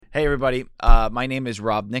Hey, everybody. My name is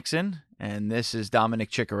Rob Nixon, and this is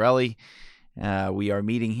Dominic Ciccarelli. We are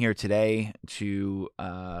meeting here today to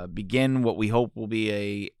begin what we hope will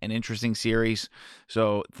be an interesting series.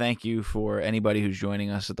 So thank you for anybody who's joining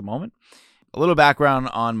us at the moment. A little background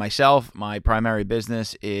on myself. My primary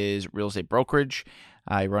business is real estate brokerage.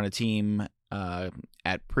 I run a team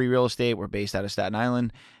at Pre-Real Estate. We're based out of Staten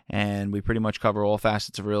Island, and we pretty much cover all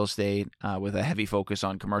facets of real estate with a heavy focus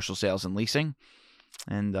on commercial sales and leasing.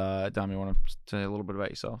 And Dom, you want to say a little bit about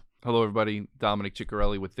yourself? Hello, everybody. Dominic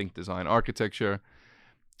Ciccarelli with Think Design Architecture.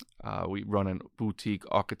 We run a boutique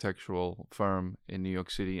architectural firm in New York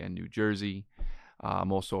City and New Jersey.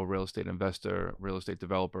 I'm also a real estate investor, real estate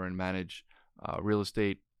developer, and manage real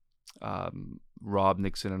estate. Rob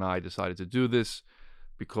Nixon and I decided to do this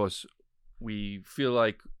because we feel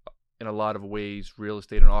like in a lot of ways, real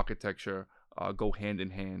estate and architecture go hand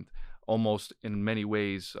in hand. Almost in many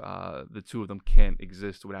ways, the two of them can't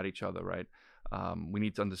exist without each other, right? We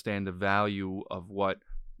need to understand the value of what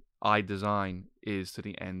I design is to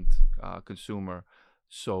the end consumer.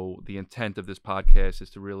 So the intent of this podcast is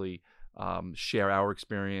to really share our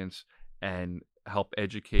experience and help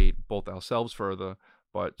educate both ourselves further,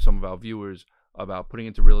 but some of our viewers about putting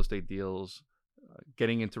into real estate deals,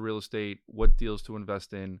 getting into real estate, what deals to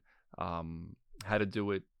invest in, how to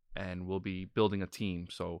do it, and we'll be building a team.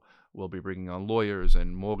 So we'll be bringing on lawyers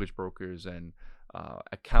and mortgage brokers and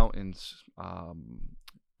accountants,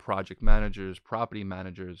 project managers, property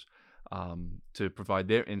managers, to provide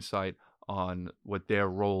their insight on what their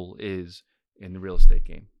role is in the real estate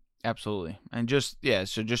game. Absolutely. And just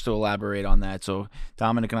to elaborate on that, so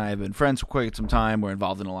Dominic and I have been friends for quite some time. We're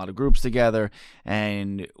involved in a lot of groups together,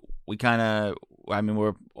 and we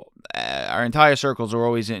our entire circles are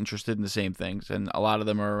always interested in the same things, and a lot of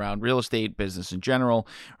them are around real estate, business in general,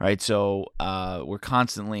 right? So we're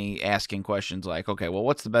constantly asking questions like, okay, well,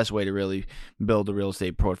 what's the best way to really build a real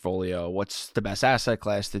estate portfolio? What's the best asset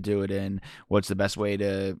class to do it in? What's the best way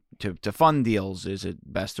to fund deals? Is it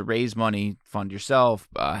best to raise money, fund yourself,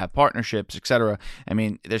 have partnerships, etc.? I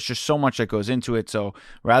mean, there's just so much that goes into it. So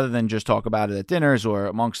rather than just talk about it at dinners or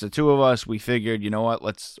amongst the two of us, we figured, you know what,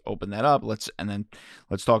 let's open that up. Let's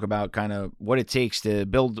talk about kind of what it takes to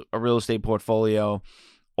build a real estate portfolio,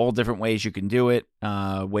 all different ways you can do it,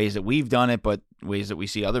 ways that we've done it, but ways that we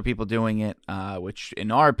see other people doing it, which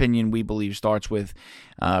in our opinion, we believe starts with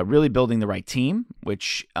really building the right team,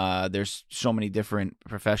 which there's so many different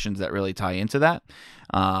professions that really tie into that,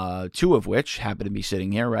 two of which happen to be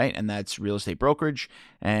sitting here, right? And that's real estate brokerage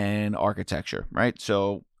and architecture, right?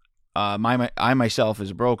 So I myself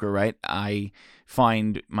as a broker, right, I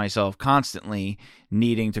find myself constantly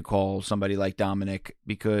needing to call somebody like Dominic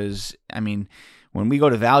because, I mean, when we go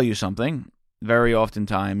to value something, very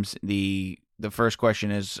oftentimes the first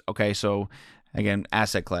question is, okay, so again,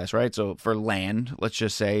 asset class, right? So for land, let's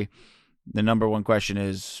just say the number one question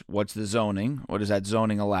is, what's the zoning? What does that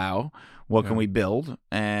zoning allow? What can we build?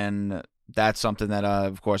 And that's something that,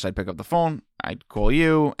 of course, I'd pick up the phone, I'd call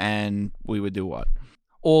you, and we would do what?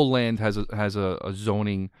 All land has a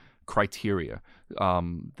zoning criteria.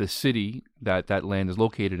 The city that land is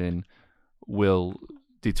located in will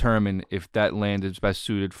determine if that land is best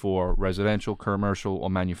suited for residential, commercial, or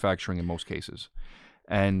manufacturing in most cases.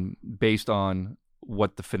 And based on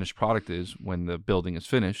what the finished product is when the building is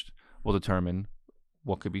finished, will determine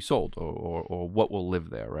what could be sold or what will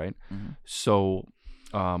live there, right? Mm-hmm. So,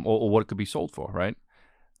 or what it could be sold for, right?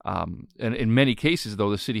 And in many cases, though,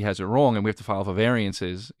 the city has it wrong, and we have to file for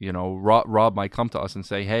variances. You know, Rob might come to us and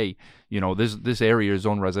say, "Hey, you know, this area is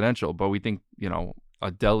zoned residential, but we think, you know, a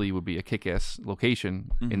deli would be a kick-ass location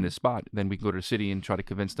in this spot." Then we can go to the city and try to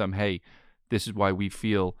convince them, "Hey, this is why we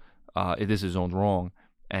feel this is zoned wrong,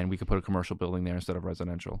 and we could put a commercial building there instead of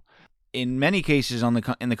residential." In many cases in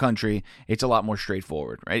the country, it's a lot more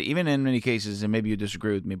straightforward, right? Even in many cases, and maybe you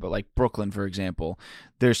disagree with me, but like Brooklyn, for example,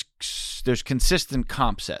 there's consistent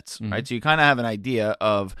comp sets, right? So you kind of have an idea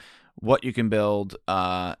of what you can build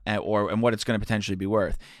and what it's going to potentially be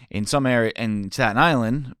worth. In some area, in Staten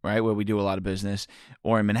Island, right, where we do a lot of business,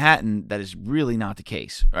 or in Manhattan, that is really not the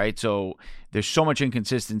case, right? So there's so much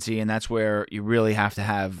inconsistency, and that's where you really have to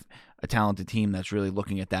have a talented team that's really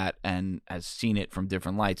looking at that and has seen it from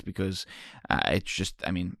different lights, because it's just, I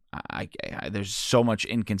mean, there's so much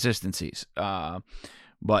inconsistencies.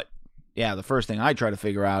 But yeah, the first thing I try to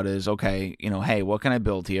figure out is, okay, you know, hey, what can I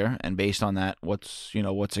build here? And based on that, what's it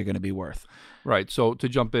going to be worth? Right. So to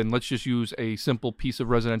jump in, let's just use a simple piece of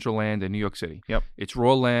residential land in New York City. Yep. It's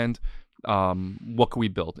raw land. What can we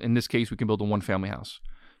build? In this case, we can build a one-family house.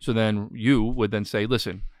 So then you would then say,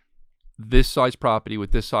 listen, this size property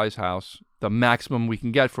with this size house, the maximum we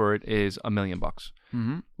can get for it is $1 million.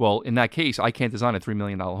 Mm-hmm. Well, in that case, I can't design a $3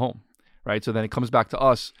 million home, right? So then it comes back to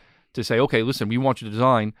us to say, okay, listen, we want you to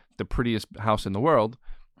design the prettiest house in the world,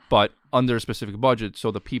 but under a specific budget,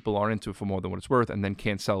 so the people aren't into it for more than what it's worth, and then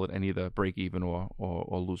can't sell it and either break even or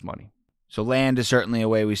lose money. So land is certainly a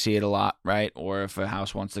way we see it a lot, right? Or if a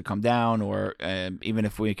house wants to come down, or even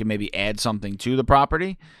if we can maybe add something to the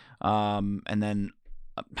property. And then,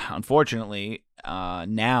 unfortunately,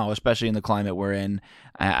 now, especially in the climate we're in,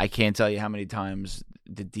 I can't tell you how many times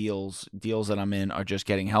the deals that I'm in are just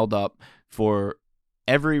getting held up for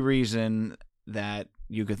every reason that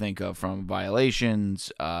you could think of, from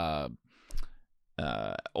violations, open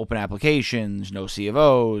applications, no C of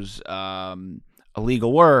Os,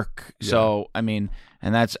 illegal work. Yeah. So,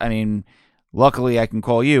 luckily I can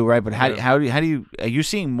call you, right? But how do you are you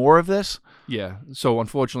seeing more of this? Yeah. So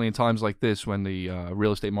unfortunately, in times like this, when the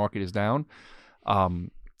real estate market is down,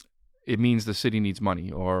 it means the city needs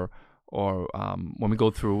money, or when we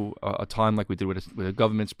go through a time like we did with the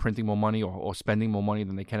government's printing more money or spending more money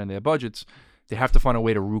than they can in their budgets, they have to find a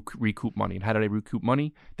way to recoup money. And how do they recoup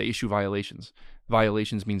money? They issue violations.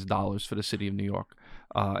 Violations means dollars for the city of New York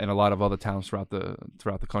and a lot of other towns throughout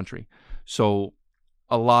the country. So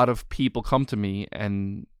a lot of people come to me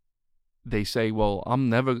and they say, well,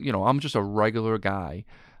 I'm just a regular guy.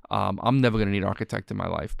 I'm never going to need an architect in my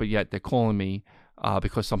life. But yet they're calling me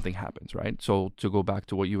because something happens, right? So to go back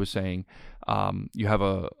to what you were saying, you have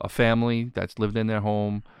a family that's lived in their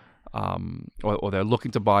home, or they're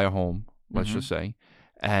looking to buy a home, let's just say,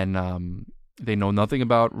 and they know nothing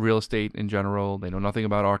about real estate in general. They know nothing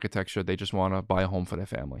about architecture. They just want to buy a home for their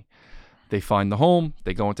family. They find the home,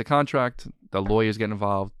 they go into contract, the lawyers get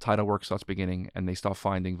involved, title work starts beginning, and they start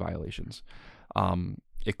finding violations.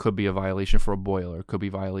 It could be a violation for a boiler. It could be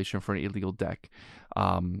a violation for an illegal deck.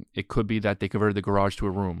 It could be that they converted the garage to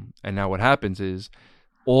a room. And now what happens is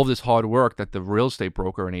all of this hard work that the real estate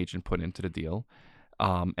broker and agent put into the deal,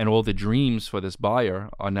 and all the dreams for this buyer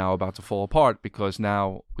are now about to fall apart because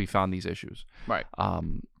now we found these issues. Right.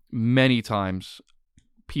 Many times,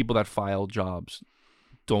 people that file jobs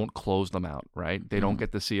don't close them out, right? They don't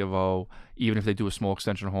get the C of O. Even if they do a small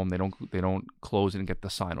extension home, they don't close it and get the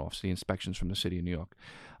sign-offs, the inspections from the city of New York.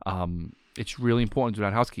 It's really important to do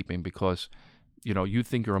that housekeeping because, you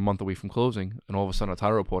think you're a month away from closing, and all of a sudden a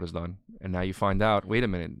title report is done, and now you find out, wait a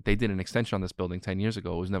minute, they did an extension on this building 10 years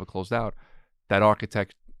ago. It was never closed out. That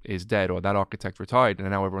architect is dead, or that architect retired, and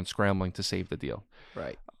now everyone's scrambling to save the deal.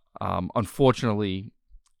 Right. Unfortunately,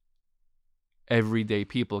 everyday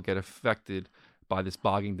people get affected by this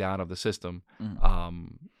bogging down of the system.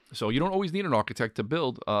 So you don't always need an architect to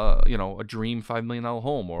build, a dream $5 million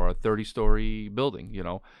home or a 30-story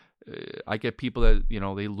building. I get people that,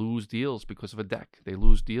 they lose deals because of a deck. They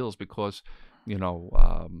lose deals because,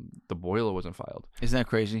 the boiler wasn't filed. Isn't that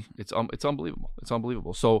crazy? It's unbelievable. It's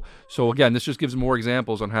unbelievable. So again, this just gives more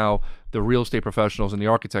examples on how the real estate professionals and the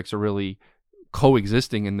architects are really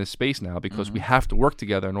coexisting in this space now because we have to work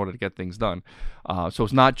together in order to get things done. So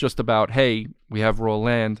it's not just about, hey, we have raw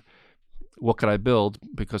land, what could I build?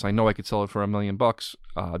 Because I know I could sell it for $1 million.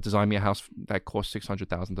 Design me a house that costs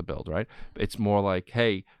 $600,000 to build, right? It's more like,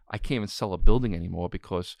 hey, I can't even sell a building anymore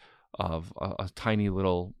because of a tiny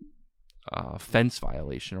little fence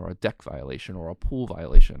violation or a deck violation or a pool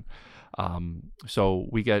violation. So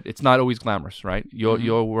it's not always glamorous, right?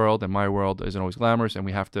 Your world and my world isn't always glamorous, and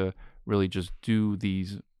we have to really just do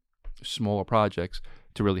these smaller projects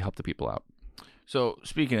to really help the people out. So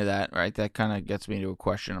speaking of that, right, that kind of gets me to a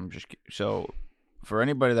question. So for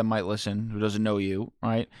anybody that might listen who doesn't know you,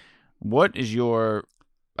 right, what is your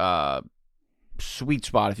sweet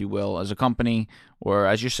spot, if you will, as a company or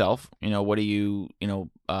as yourself? What do you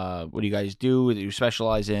guys do? What do you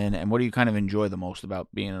specialize in, and what do you kind of enjoy the most about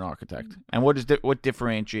being an architect? And what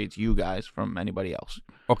differentiates you guys from anybody else?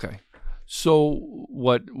 Okay. So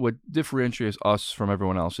what differentiates us from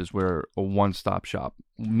everyone else is we're a one-stop shop,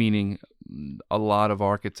 meaning a lot of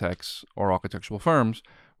architects or architectural firms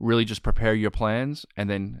really just prepare your plans and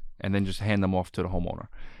then just hand them off to the homeowner.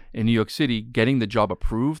 In New York City, getting the job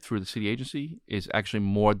approved through the city agency is actually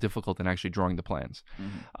more difficult than actually drawing the plans.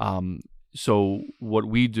 So what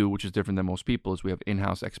we do, which is different than most people, is we have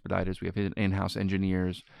in-house expediters, we have in-house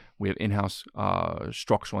engineers, we have in-house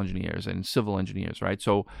structural engineers and civil engineers, right?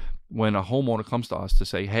 So when a homeowner comes to us to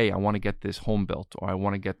say, hey, I want to get this home built or I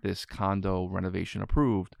want to get this condo renovation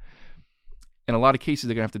approved, in a lot of cases,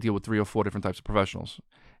 they're going to have to deal with 3 or 4 different types of professionals.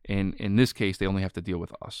 In this case, they only have to deal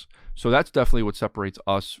with us. So that's definitely what separates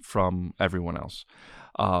us from everyone else.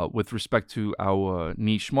 With respect to our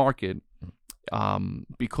niche market,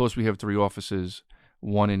 because we have 3 offices,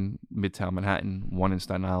 one in Midtown Manhattan, one in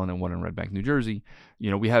Staten Island, and one in Red Bank, New Jersey.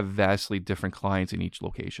 We have vastly different clients in each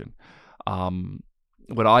location.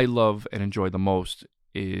 What I love and enjoy the most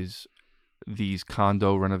is these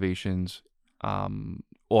condo renovations,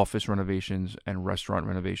 office renovations, and restaurant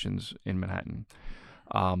renovations in Manhattan.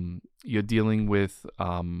 You're dealing with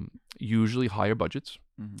usually higher budgets,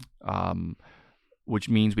 which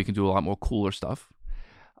means we can do a lot more cooler stuff.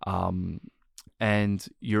 And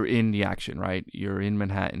you're in the action, right? You're in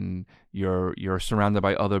Manhattan. You're surrounded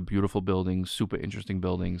by other beautiful buildings, super interesting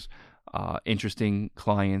buildings, interesting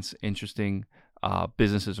clients, interesting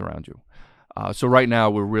businesses around you. So right now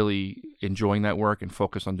we're really enjoying that work and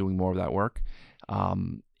focused on doing more of that work.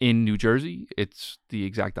 In New Jersey, it's the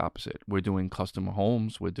exact opposite. We're doing custom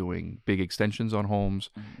homes. We're doing big extensions on homes.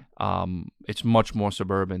 It's much more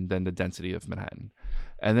suburban than the density of Manhattan.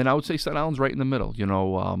 And then I would say Staten Island's right in the middle.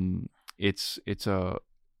 It's a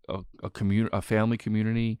family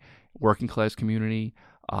community, working class community.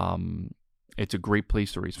 It's a great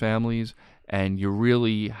place to raise families, and you're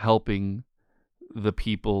really helping the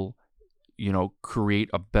people, create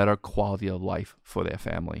a better quality of life for their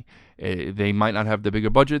family. They might not have the bigger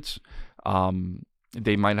budgets.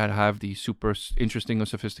 They might not have the super interesting or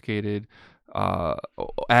sophisticated,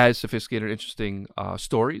 interesting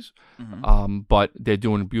stories. But they're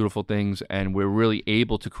doing beautiful things, and we're really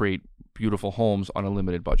able to create beautiful homes on a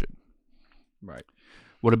limited budget. Right.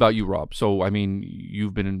 What about you, Rob? So,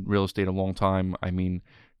 you've been in real estate a long time.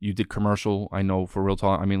 You did commercial, I know, for real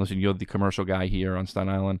talk. Listen, you're the commercial guy here on Staten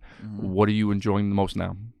Island. What are you enjoying the most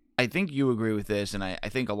now? I think you agree with this, and I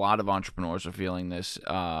think a lot of entrepreneurs are feeling this,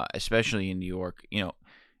 especially in New York.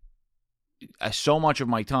 So much of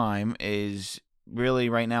my time is really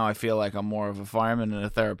right now. I feel like I'm more of a fireman and a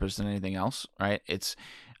therapist than anything else. Right? It's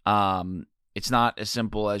not as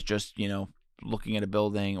simple as just looking at a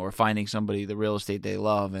building or finding somebody the real estate they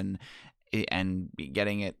love and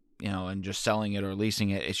getting it, and just selling it or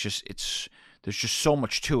leasing it. There's just so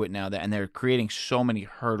much to it now and they're creating so many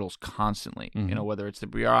hurdles constantly, whether it's the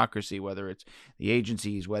bureaucracy, whether it's the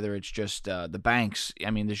agencies, whether it's just the banks.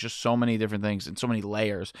 There's just so many different things and so many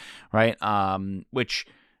layers, right? And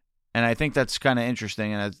I think that's kind of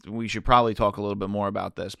interesting, and we should probably talk a little bit more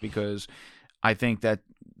about this, because I think that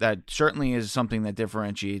certainly is something that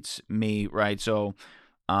differentiates me, right? So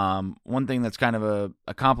one thing that's kind of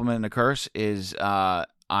a compliment and a curse is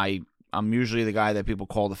I'm usually the guy that people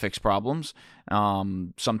call to fix problems,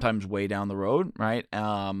 sometimes way down the road, right?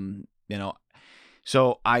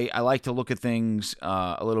 So I like to look at things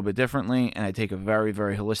a little bit differently, and I take a very,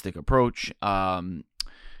 very holistic approach.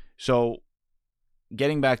 So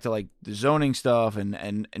getting back to like the zoning stuff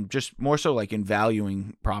and just more so like in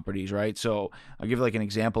valuing properties, right? So I'll give like an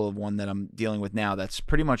example of one that I'm dealing with now that's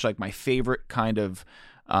pretty much like my favorite kind of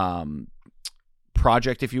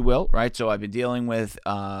project, if you will, right? So I've been dealing with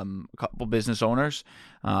a couple business owners,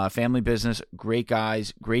 family business, great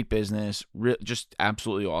guys, great business, just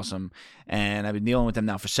absolutely awesome. And I've been dealing with them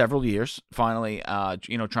now for several years. Finally,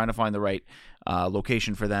 trying to find the right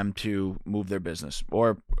location for them to move their business,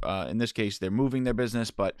 or in this case, they're moving their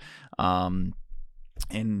business, but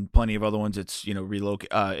in plenty of other ones, it's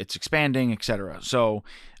it's expanding, etc. So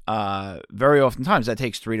very oftentimes that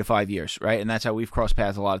takes 3 to 5 years, right? And that's how we've crossed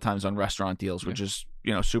paths a lot of times on restaurant deals, which is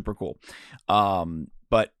super cool.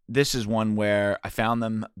 But this is one where I found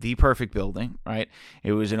them the perfect building, right?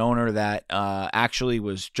 It was an owner that actually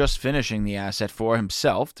was just finishing the asset for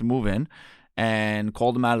himself to move in, and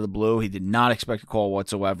called him out of the blue. He did not expect a call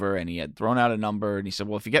whatsoever, and he had thrown out a number, and he said,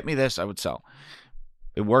 well, if you get me this, I would sell.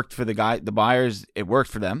 It worked for the buyers. It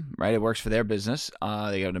worked for them, right? It works for their business.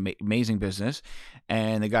 They got an amazing business,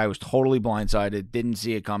 and the guy was totally blindsided, didn't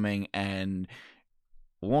see it coming, and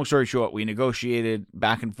long story short, we negotiated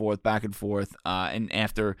back and forth, and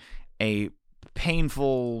after a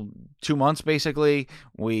painful 2 months, basically,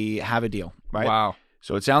 we have a deal, right? Wow.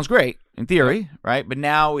 So it sounds great in theory, right? But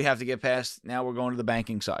now we have to get past, now we're going to the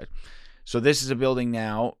banking side. So this is a building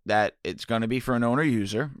now that it's going to be for an owner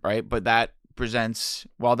user, right? But that presents,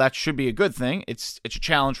 while that should be a good thing, it's a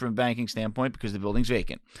challenge from a banking standpoint because the building's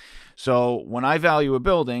vacant. So when I value a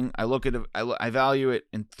building, I value it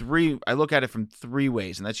in I look at it from 3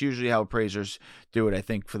 ways, and that's usually how appraisers do it, I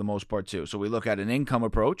think, for the most part too. So we look at an income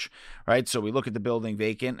approach, right? So we look at the building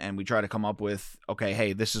vacant and we try to come up with, okay,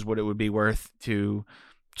 hey, this is what it would be worth to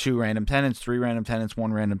 2 random tenants, 3 random tenants,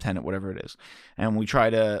 1 random tenant, whatever it is. And we try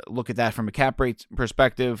to look at that from a cap rate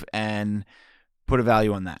perspective and put a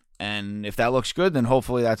value on that. And if that looks good, then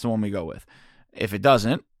hopefully that's the one we go with. If it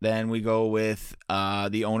doesn't, then we go with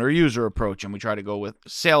the owner-user approach, and we try to go with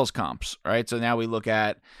sales comps, right? So now we look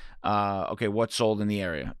at okay, what's sold in the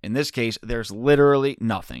area? In this case, there's literally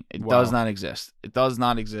nothing. It does not exist. It does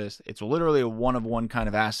not exist. It's literally a one-of-one kind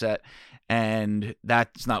of asset, and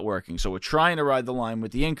that's not working. So we're trying to ride the line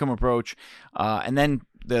with the income approach. And then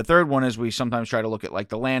the third one is we sometimes try to look at like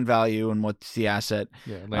the land value and what's the asset.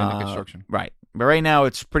 Yeah, land and construction. Right. But right now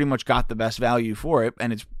it's pretty much got the best value for it,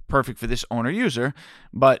 and it's perfect for this owner-user.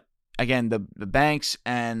 But again, the banks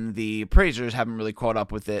and the appraisers haven't really caught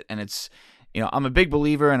up with it, and it's, I'm a big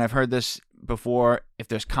believer, and I've heard this before, if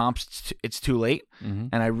there's comps, it's too late,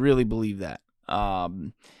 and I really believe that.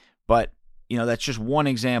 But, that's just one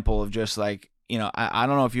example of just like, I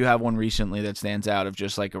don't know if you have one recently that stands out of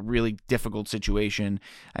just like a really difficult situation.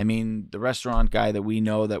 I mean, the restaurant guy that we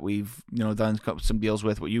know that we've, done some deals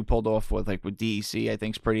with, what you pulled off with, like with DEC, I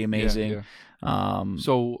think is pretty amazing. Yeah.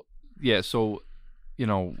 So,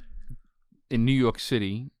 in New York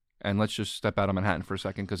City, and let's just step out of Manhattan for a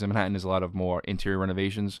second, because in Manhattan there's a lot of more interior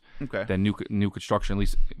renovations than new construction, at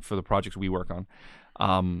least for the projects we work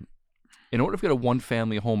on. In order to get a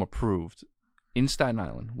one-family home approved in Staten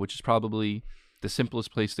Island, which is probably the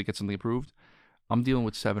simplest place to get something approved, I'm dealing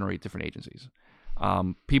with 7 or 8 different agencies.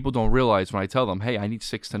 People don't realize when I tell them, hey, I need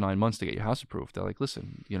 6 to 9 months to get your house approved. They're like,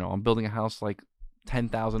 listen, I'm building a house like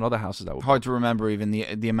 10,000 other houses that would hard to remember even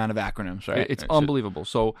the amount of acronyms, right? It's unbelievable.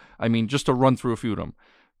 So, I mean, just to run through a few of them,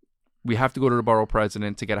 we have to go to the borough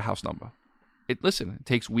president to get a house number. It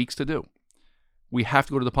takes weeks to do. We have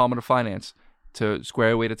to go to the Department of Finance to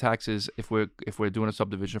square away the taxes if we're doing a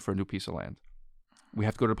subdivision for a new piece of land. We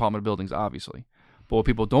have to go to the Department of Buildings, obviously. But what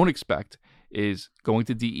people don't expect is going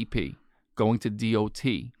to DEP, going to DOT,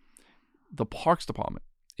 the Parks Department.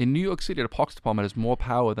 In New York City, the Parks Department has more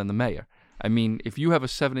power than the mayor. I mean, if you have a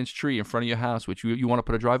 7-inch tree in front of your house, which you want to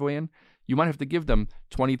put a driveway in, you might have to give them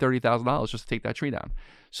 $20,000-$30,000 just to take that tree down.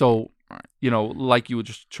 So, like you were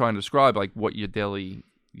just trying to describe, like what your daily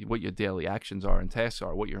actions are and tasks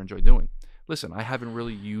are, what you enjoy doing. Listen, I haven't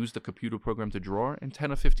really used a computer program to draw in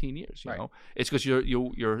 10 or 15 years. You know, it's because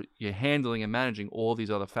you're handling and managing all these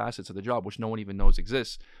other facets of the job, which no one even knows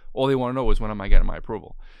exists. All they want to know is when am I getting my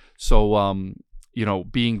approval. So,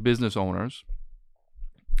 being business owners.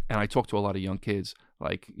 And I talk to a lot of young kids,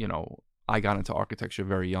 like, I got into architecture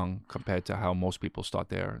very young compared to how most people start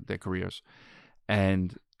their careers.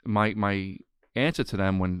 And my answer to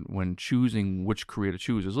them when choosing which career to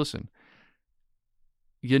choose is, listen,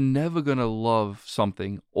 you're never going to love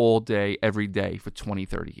something all day, every day for 20,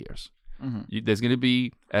 30 years. There's going to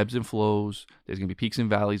be ebbs and flows. There's going to be peaks and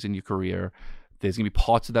valleys in your career. There's going to be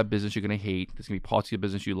parts of that business you're going to hate. There's going to be parts of your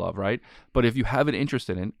business you love, right? But if you have an interest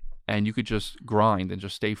in it, and you could just grind and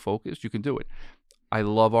just stay focused, you can do it. I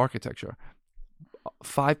love architecture.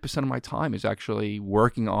 5% of my time is actually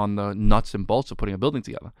working on the nuts and bolts of putting a building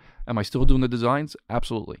together. Am I still doing the designs?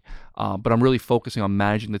 Absolutely. But I'm really focusing on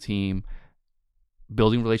managing the team,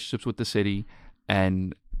 building relationships with the city,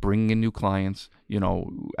 and bringing in new clients.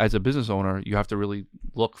 As a business owner, you have to really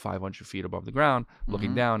look 500 feet above the ground,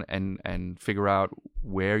 looking down, and figure out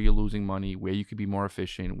where you're losing money, where you could be more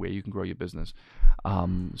efficient, where you can grow your business.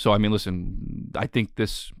 So, I mean, listen, I think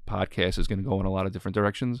this podcast is going to go in a lot of different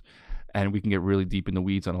directions, and we can get really deep in the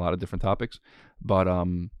weeds on a lot of different topics. But,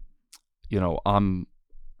 I'm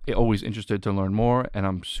always interested to learn more, and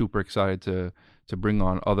I'm super excited to bring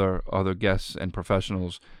on other guests and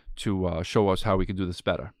professionals to show us how we can do this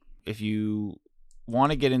better. If you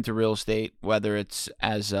want to get into real estate, whether it's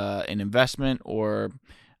as an investment or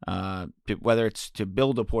whether it's to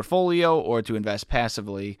build a portfolio or to invest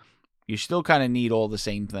passively, you still kind of need all the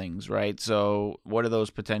same things, right? So what do those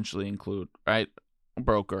potentially include, right? A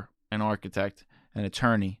broker, an architect, an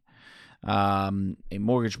attorney, a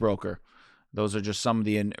mortgage broker. Those are just some of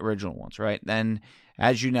the original ones, right? Then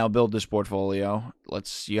as you now build this portfolio,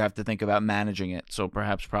 you have to think about managing it. So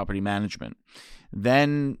perhaps property management.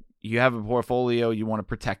 Then you have a portfolio, you want to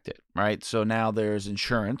protect it, right? So now there's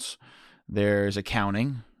insurance, there's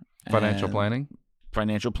accounting, financial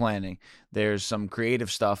planning. There's some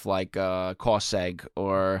creative stuff like cost seg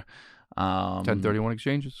or 1031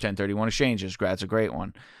 exchanges. 1031 exchanges. That's a great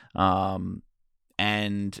one.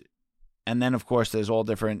 And then, of course, there's all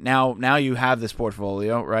different. Now you have this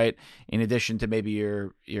portfolio, right? In addition to maybe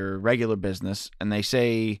your regular business, and they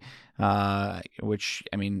say, which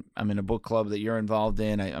I mean, I'm in a book club that you're involved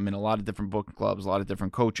in. I'm in a lot of different book clubs, a lot of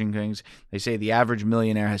different coaching things. They say the average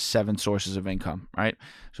millionaire has 7 sources of income, right?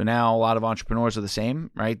 So now a lot of entrepreneurs are the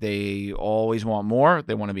same, right? They always want more.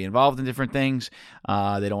 They want to be involved in different things.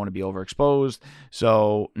 They don't want to be overexposed.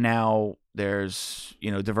 So now there's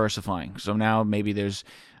diversifying. So now maybe there's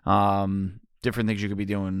different things you could be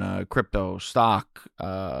doing, crypto, stock,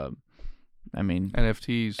 I mean,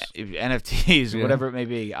 NFTs, NFTs, Yeah. whatever it may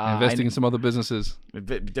be. investing in some other businesses,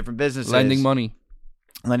 different businesses, lending money.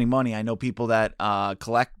 I know people that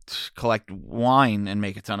collect wine and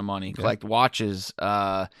make a ton of money, collect watches,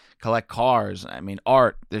 collect cars. I mean,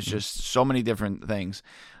 art. There's just so many different things,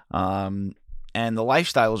 and the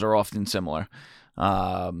lifestyles are often similar.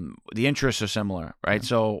 The interests are similar, right?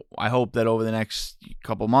 So I hope that over the next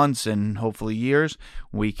couple months and hopefully years,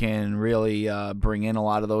 we can really bring in a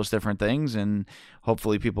lot of those different things, and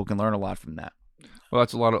hopefully people can learn a lot from that. Well,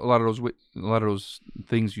 that's a lot of those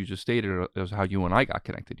things you just stated is how you and I got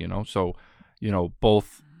connected. So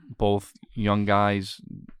both young guys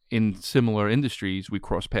in similar industries, we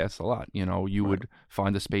cross paths a lot. You would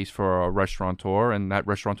find a space for a restaurateur, and that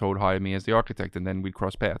restaurateur would hire me as the architect, and then we'd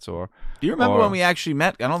cross paths. Or do you remember when we actually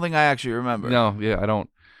met? I don't think I actually remember. No, I don't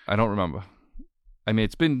remember. I mean,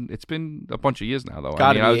 it's been a bunch of years now, though.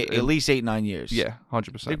 Got to be at least 8-9 years. Yeah,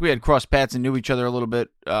 100%. I think we had crossed paths and knew each other a little bit,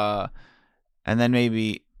 and then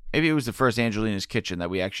maybe it was the first Angelina's Kitchen that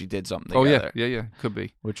we actually did something together. Oh yeah, could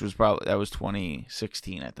be. Which was that was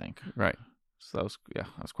 2016, I think. Right. So that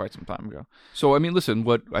was quite some time ago. So I mean, listen,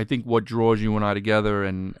 what draws you and I together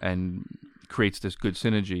and creates this good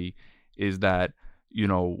synergy is that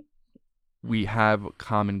we have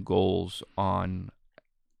common goals on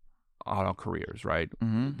our careers, right?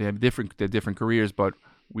 Mm-hmm. They're different careers, but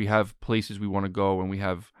we have places we want to go, and we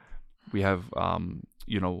have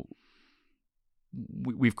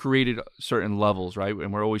we've created certain levels, right?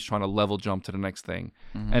 And we're always trying to level jump to the next thing.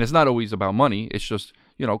 Mm-hmm. And it's not always about money. It's just,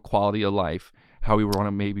 quality of life, how we want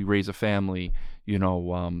to maybe raise a family,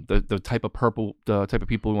 the type of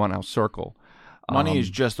people we want in our circle. Money is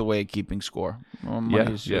just a way of keeping score.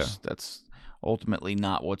 Money is just, that's ultimately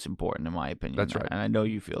not what's important, in my opinion. That's right. And I know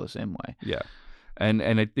you feel the same way. Yeah. And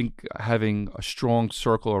I think having a strong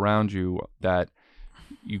circle around you that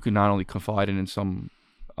you can not only confide in some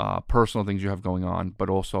personal things you have going on, but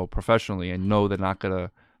also professionally, and know they're not going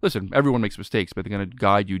to listen. Everyone makes mistakes, but they're going to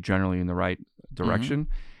guide you generally in the right direction.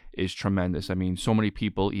 Is tremendous. I mean, so many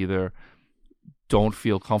people either don't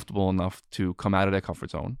feel comfortable enough to come out of their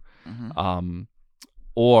comfort zone,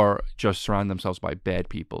 or just surround themselves by bad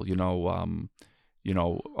people.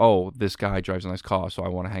 Oh, this guy drives a nice car, so I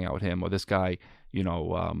want to hang out with him. Or this guy,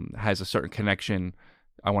 has a certain connection,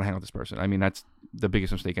 I want to hang out with this person. I mean, that's the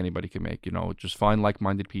biggest mistake anybody can make. Just find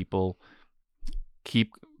like-minded people,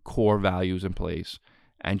 keep core values in place,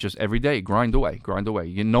 and just every day grind away.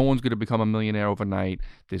 No one's going to become a millionaire overnight.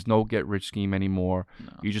 There's no get-rich scheme anymore.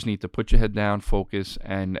 No. You just need to put your head down, focus,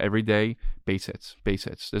 and every day, base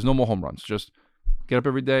hits. There's no more home runs. Just get up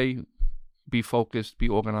every day, be focused, be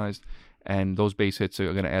organized, and those base hits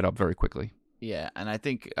are going to add up very quickly. Yeah, and I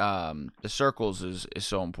think the circles is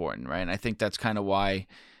so important, right? And I think that's kind of why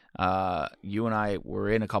you and I were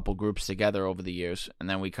in a couple groups together over the years, and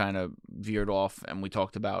then we kind of veered off and we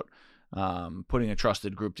talked about putting a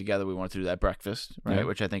trusted group together. We wanted to do that breakfast, right?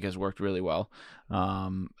 Which I think has worked really well.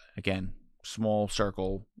 Again, small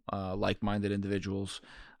circle, like-minded individuals.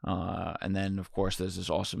 And then of course there's this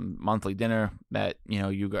awesome monthly dinner that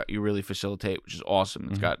you really facilitate, which is awesome.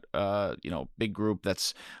 It's got big group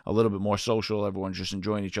that's a little bit more social. Everyone's just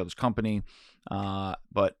enjoying each other's company.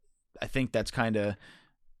 But I think that's kind of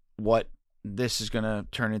what this is going to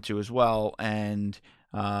turn into as well. And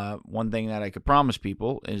one thing that I could promise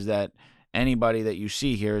people is that anybody that you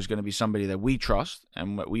see here is going to be somebody that we trust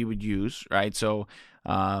and what we would use, right? So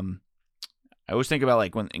I always think about,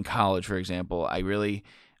 like, when in college, for example,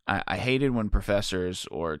 I hated when professors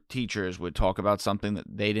or teachers would talk about something that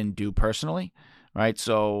they didn't do personally, right?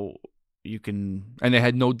 So and they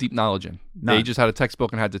had no deep knowledge in. None. They just had a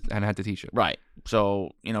textbook and had to teach it. Right.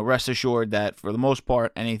 So, rest assured that for the most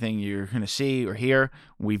part, anything you're going to see or hear,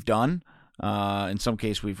 we've done. In some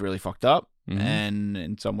case, we've really fucked up, and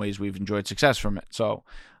in some ways, we've enjoyed success from it. So,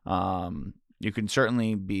 you can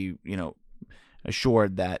certainly be,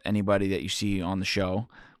 assured that anybody that you see on the show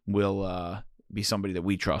will be somebody that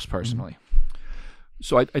we trust personally.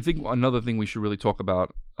 So I think another thing we should really talk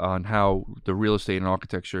about on how the real estate and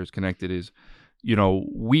architecture is connected is,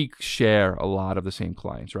 we share a lot of the same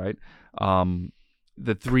clients, right?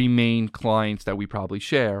 The three main clients that we probably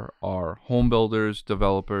share are home builders,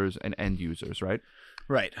 developers, and end users, right?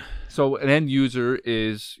 Right. So an end user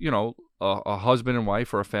is, a husband and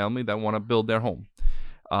wife or a family that want to build their home.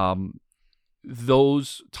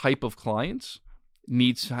 Those type of clients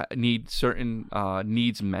need certain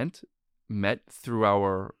needs met through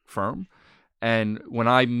our firm. And when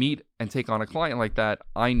I meet and take on a client like that,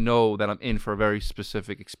 I know that I'm in for a very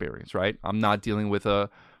specific experience, right? I'm not dealing with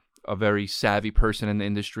a very savvy person in the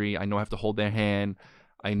industry. I know I have to hold their hand.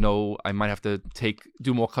 I know I might have to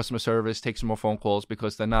do more customer service, take some more phone calls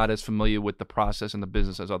because they're not as familiar with the process and the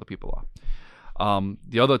business as other people are.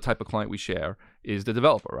 The other type of client we share is the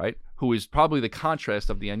developer, right? Who is probably the contrast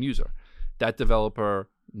of the end user. That developer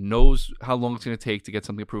knows how long it's going to take to get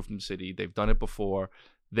something approved from the city. They've done it before.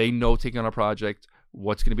 They know taking on a project,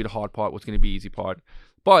 what's going to be the hard part, what's going to be the easy part.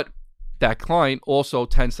 But that client also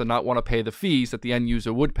tends to not want to pay the fees that the end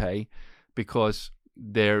user would pay because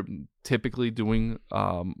they're typically doing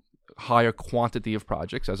higher quantity of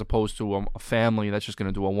projects as opposed to a family that's just going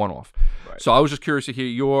to do a one-off. Right. So I was just curious to hear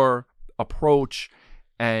your approach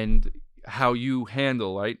and how you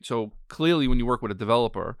handle, right? So clearly when you work with a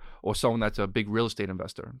developer or someone that's a big real estate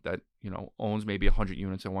investor that, owns maybe 100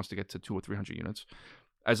 units and wants to get to 200 or 300 units,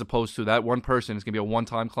 as opposed to that one person is going to be a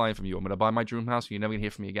one-time client from you. I'm going to buy my dream house and you're never going to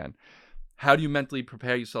hear from me again. How do you mentally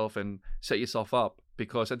prepare yourself and set yourself up?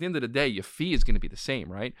 Because at the end of the day, your fee is going to be the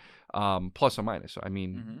same, right? Plus or minus. I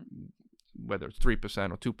mean, whether it's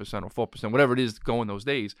 3% or 2% or 4%, whatever it is going those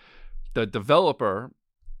days, the developer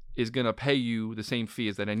is going to pay you the same fee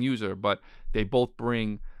as that end user, but they both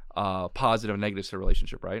bring positive and negatives to the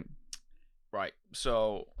relationship, right? Right.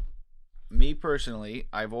 So me personally,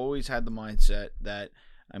 I've always had the mindset that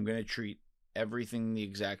I'm going to treat everything the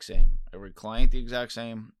exact same. Every client the exact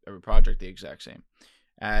same, every project the exact same.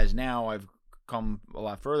 As now I've come a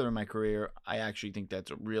lot further in my career, I actually think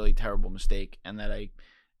that's a really terrible mistake, and that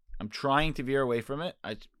I'm trying to veer away from it.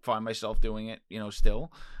 I find myself doing it,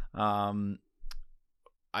 still. I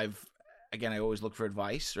always look for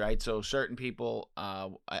advice, right? So certain people, I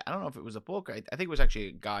don't know if it was a book. I think it was actually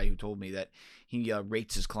a guy who told me that he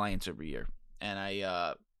rates his clients every year, and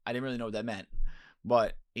I didn't really know what that meant.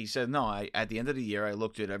 But he said, no, at the end of the year, I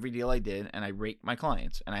looked at every deal I did, and I rate my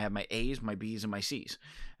clients. And I have my A's, my B's, and my C's.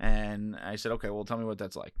 And I said, okay, well, tell me what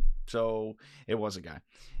that's like. So it was a guy.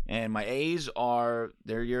 And my A's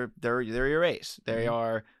they're your A's. They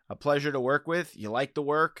are a pleasure to work with. You like the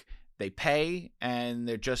work. They pay, and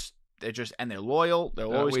and they're loyal.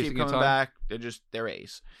 They'll always keep coming back. They're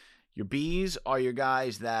A's. Your B's are your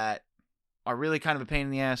guys that are really kind of a pain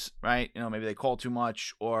in the ass, right? Maybe they call too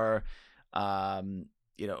much, or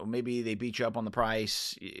maybe they beat you up on the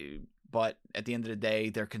price, but at the end of the day,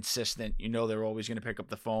 they're consistent. They're always going to pick up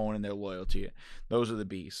the phone and they're loyal to you. Those are the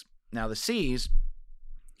B's. Now, the C's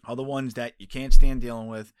are the ones that you can't stand dealing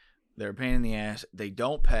with. They're a pain in the ass. They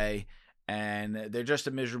don't pay, and they're just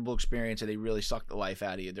a miserable experience, and they really suck the life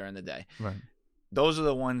out of you during the day. Right. Those are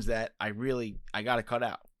the ones that I got to cut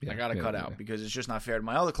out. I got to cut out because it's just not fair to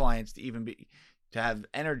my other clients to have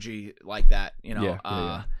energy like that,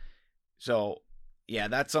 So,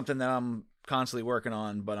 that's something that I'm constantly working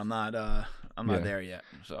on, but I'm not there yet.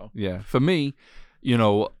 So for me,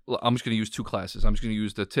 I'm just going to use two classes. I'm just going to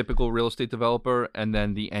use the typical real estate developer and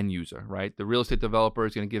then the end user, right? The real estate developer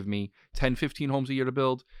is going to give me 10, 15 homes a year to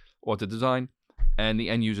build or to design, and the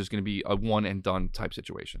end user is going to be a one and done type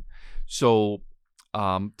situation. So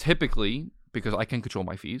typically, because I can control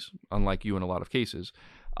my fees, unlike you in a lot of cases,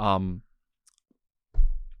 the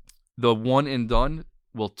one and done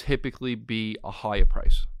will typically be a higher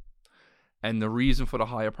price. And the reason for the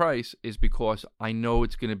higher price is because I know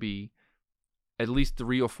it's going to be at least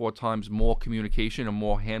 3 or 4 times more communication and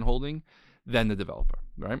more hand-holding than the developer,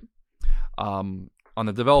 right? On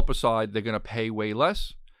the developer side, they're going to pay way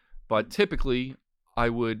less, but typically I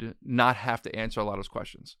would not have to answer a lot of those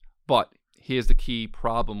questions. But here's the key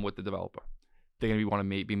problem with the developer. They're going to want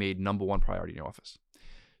to be made number one priority in your office.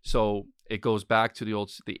 So it goes back to the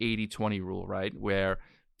 80-20 rule, right? Where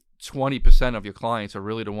 20% of your clients are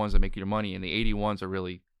really the ones that make you your money, and the 81s are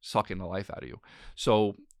really sucking the life out of you.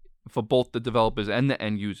 So for both the developers and the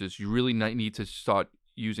end users, you really need to start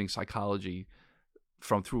using psychology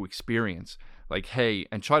through experience. Like, hey,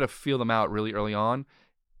 and try to feel them out really early on.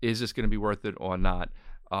 Is this going to be worth it or not?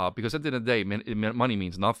 Because at the end of the day, money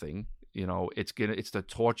means nothing. It's the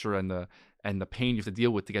torture and the pain you have to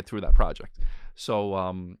deal with to get through that project. So,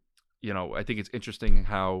 I think it's interesting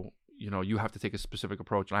how, you have to take a specific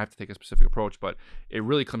approach and I have to take a specific approach, but it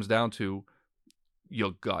really comes down to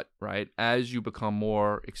your gut, right? As you become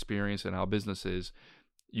more experienced in our businesses,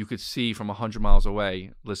 you could see from 100 miles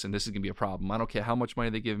away, listen, this is going to be a problem. I don't care how much money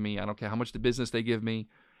they give me. I don't care how much the business they give me.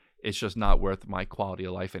 It's just not worth my quality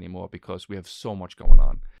of life anymore because we have so much going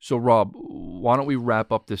on. So, Rob, why don't we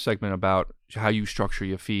wrap up this segment about how you structure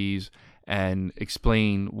your fees and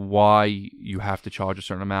explain why you have to charge a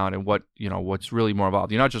certain amount and what's really more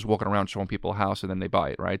involved. You're not just walking around showing people a house and then they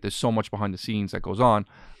buy it, right? There's so much behind the scenes that goes on,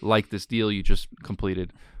 like this deal you just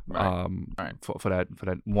completed, right. For that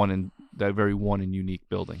very one and unique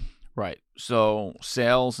building. Right. So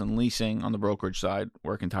sales and leasing on the brokerage side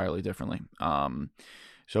work entirely differently.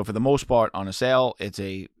 So for the most part, on a sale, it's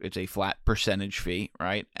a flat percentage fee,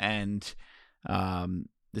 right? And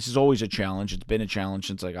this is always a challenge. It's been a challenge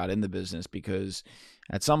since I got in the business because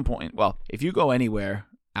at some point, well, if you go anywhere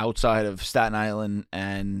outside of Staten Island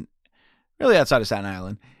and really outside of Staten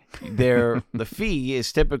Island, the fee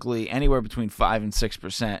is typically anywhere between 5 and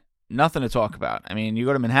 6%. Nothing to talk about. I mean, you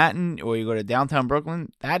go to Manhattan or you go to downtown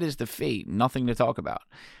Brooklyn, that is the fee. Nothing to talk about.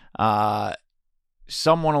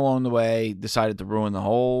 Someone along the way decided to ruin the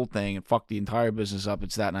whole thing and fuck the entire business up at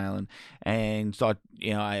Staten Island and start,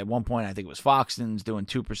 at one point, I think it was Foxton's doing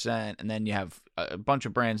 2%. And then you have a bunch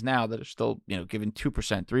of brands now that are still, giving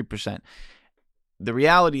 2%, 3%. The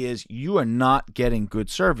reality is you are not getting good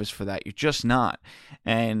service for that. You're just not.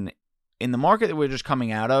 And in the market that we're just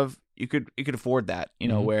coming out of, you could afford that,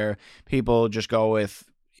 where people just go with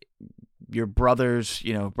your brother's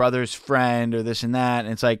friend or this and that.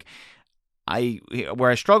 And it's like,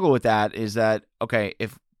 where I struggle with that is that, okay,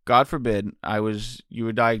 if God forbid you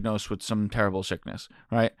were diagnosed with some terrible sickness,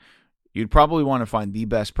 right? You'd probably want to find the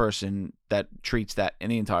best person that treats that in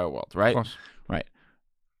the entire world, right? Of course. Right.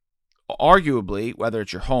 Arguably, whether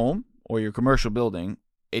it's your home or your commercial building,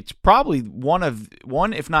 it's probably one,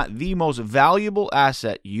 if not the most valuable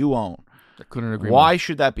asset you own. I couldn't agree Why more.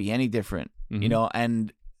 should that be any different?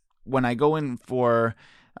 And when I go in for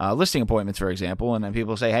listing appointments, for example, and then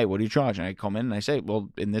people say, hey, what do you charge? And I come in and I say, well,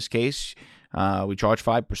 in this case, we charge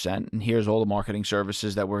 5%, and here's all the marketing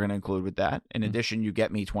services that we're going to include with that. In addition, you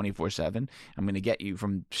get me 24/7. I'm going to get you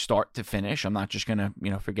from start to finish. I'm not just going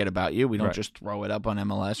to, forget about you. We don't just throw it up on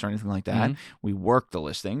MLS or anything like that. We work the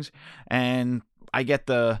listings, and you get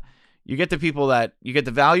the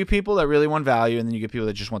value people that really want value, and then you get people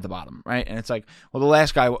that just want the bottom, right? And it's like, well, the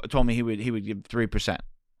last guy told me he would give 3%.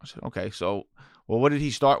 I said, okay, so, well, what did he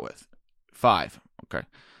start with? 5. Okay.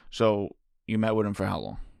 So you met with him for how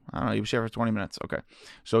long? I don't know. He was here for 20 minutes. Okay.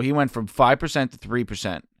 So he went from 5% to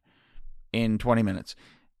 3% in 20 minutes.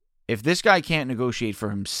 If this guy can't negotiate for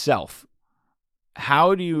himself,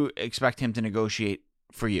 how do you expect him to negotiate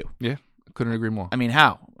for you? Yeah, couldn't agree more. I mean,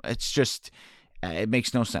 how? It's just... it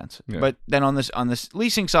makes no sense. Yeah. But then on this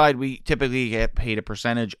leasing side, we typically get paid a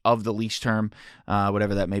percentage of the lease term,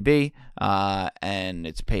 whatever that may be, and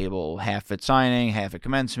it's payable half at signing, half at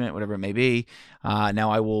commencement, whatever it may be. Now,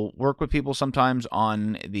 I will work with people sometimes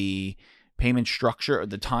on the payment structure or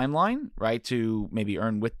the timeline, right, to maybe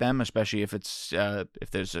earn with them, especially if it's if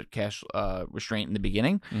there's a cash restraint in the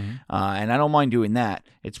beginning. And I don't mind doing that.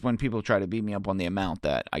 It's when people try to beat me up on the amount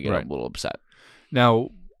that I get a little upset. Now,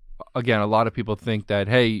 again, a lot of people think that,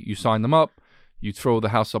 hey, you sign them up, you throw the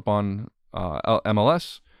house up on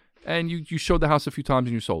MLS, and you showed the house a few times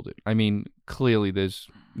and you sold it. I mean, clearly there's,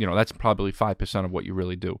 that's probably 5% of what you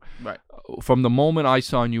really do. Right. From the moment I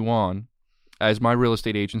sign you on as my real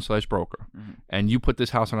estate agent / broker, and you put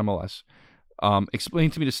this house on MLS,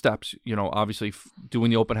 explain to me the steps, obviously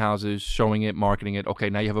doing the open houses, showing it, marketing it.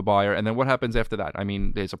 Okay, now you have a buyer. And then what happens after that? I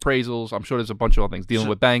mean, there's appraisals. I'm sure there's a bunch of other things, dealing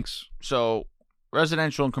with banks. So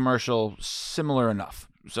residential and commercial, similar enough.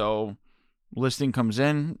 So listing comes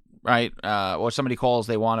in, right? Or somebody calls,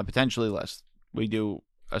 they want to potentially list. We do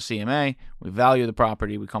a CMA, we value the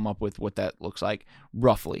property, we come up with what that looks like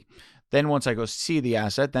roughly. Then once I go see the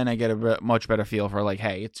asset, then I get a much better feel for like,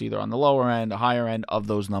 hey, it's either on the lower end, a higher end of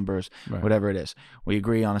those numbers, whatever it is. We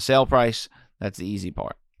agree on a sale price. That's the easy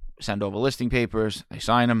part. Send over listing papers. They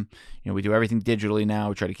sign them. We do everything digitally now.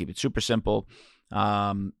 We try to keep it super simple.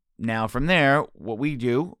 Now from there, what we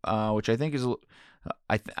do, which I think is,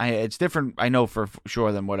 it's different, I know for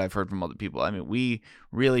sure, than what I've heard from other people. I mean, we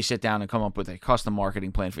really sit down and come up with a custom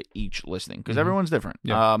marketing plan for each listing because everyone's different.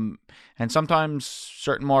 Yeah. And sometimes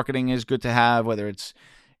certain marketing is good to have, whether it's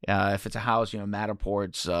if it's a house,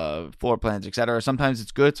 Matterports, floor plans, etc. Sometimes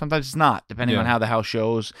it's good, sometimes it's not, depending on how the house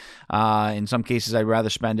shows. In some cases, I'd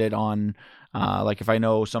rather spend it on, like if I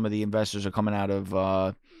know some of the investors are coming out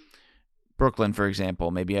of Brooklyn, for example,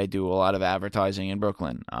 maybe I do a lot of advertising in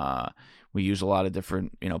Brooklyn. We use a lot of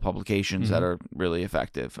different, publications that are really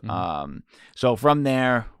effective. So from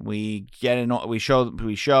there, we get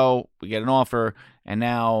we get an offer, and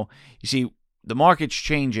now you see the market's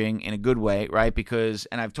changing in a good way, right? Because,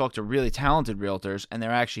 and I've talked to really talented realtors, and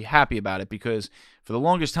they're actually happy about it because for the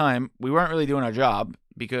longest time we weren't really doing our job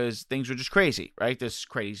because things were just crazy, right? There's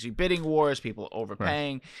crazy bidding wars, people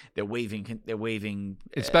overpaying, they're waiving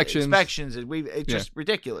inspections. It's just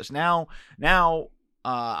ridiculous. Now,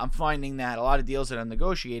 I'm finding that a lot of deals that I'm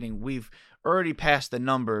negotiating, we've already passed the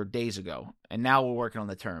number days ago, and now we're working on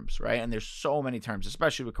the terms, right? And there's so many terms,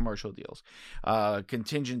 especially with commercial deals,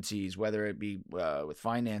 contingencies, whether it be with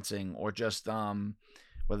financing or just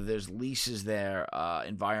whether there's leases there,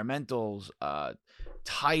 environmentals,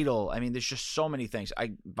 title. I mean, there's just so many things.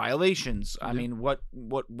 Violations. I mean, what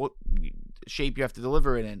shape you have to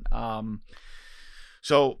deliver it in.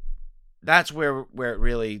 So that's where it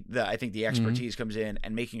really, I think the expertise comes in,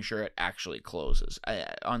 and making sure it actually closes.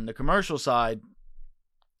 On the commercial side,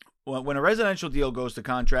 when a residential deal goes to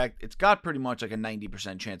contract, it's got pretty much like a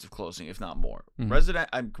 90% chance of closing, if not more.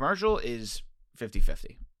 Commercial is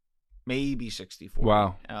 50-50, maybe 60-40.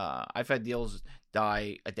 Wow. I've had deals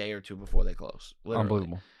die a day or two before they close. Literally.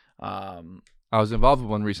 Unbelievable. I was involved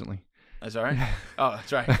with one recently. That's all right. Oh,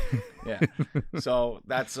 that's right. Yeah. So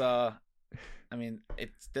that's I mean,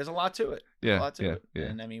 there's a lot to it. Yeah, a lot to it. yeah.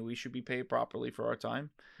 And I mean, we should be paid properly for our time.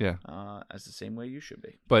 Yeah. As the same way you should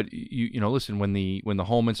be. But you know, listen, when the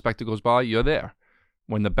home inspector goes by, you're there.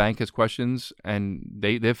 When the bank has questions, and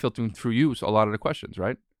they're filtering through you a lot of the questions,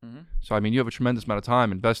 right? Mm-hmm. So I mean, you have a tremendous amount of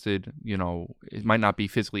time invested. You know, it might not be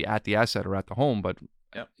physically at the asset or at the home, but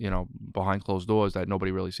you know, behind closed doors that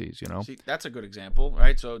nobody really sees. You know, see, that's a good example,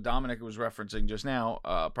 right? So Dominic was referencing just now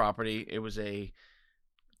property. It was a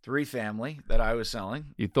 3-family that I was selling.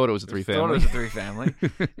 You thought it was a 3-family. Thought it was a 3-family.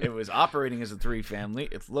 It was operating as a 3-family.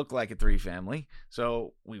 It looked like a 3-family.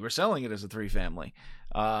 So we were selling it as a 3-family.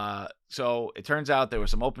 So it turns out there were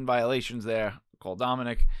some open violations there. Called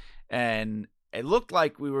Dominic, and it looked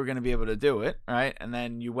like we were going to be able to do it, right? And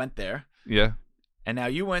then you went there. Yeah. And now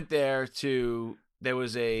you went there there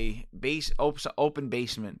was a open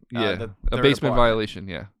basement. Yeah. A basement violation.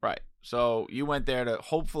 Yeah. Right. So you went there to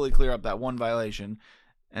hopefully clear up that one violation.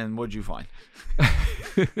 And what'd you find?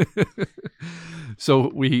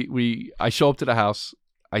 So I show up to the house.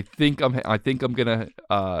 I think I'm gonna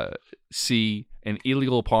see an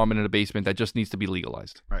illegal apartment in a basement that just needs to be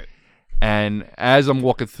legalized. Right. And as I'm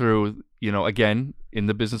walking through, you know, again, in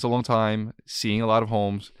the business a long time, seeing a lot of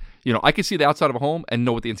homes, you know, I can see the outside of a home and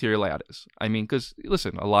know what the interior layout is. I mean, because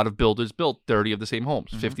listen, a lot of builders built 30 of the same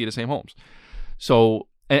homes, 50 of the same homes. So.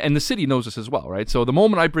 And the city knows this as well, right? So the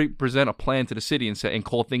moment I present a plan to the city and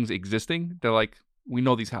call things existing, they're like, we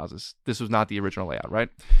know these houses. This was not the original layout, right?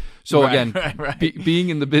 So again, being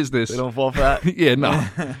in the business. They don't fall for that? Yeah, no.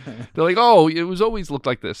 They're like, oh, it was always looked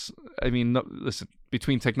like this. I mean, no, listen,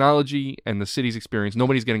 between technology and the city's experience,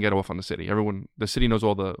 nobody's going to get off on the city. The city knows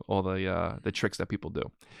all the tricks that people do.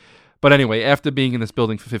 But anyway, after being in this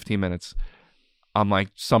building for 15 minutes, I'm like,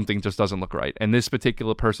 something just doesn't look right. And this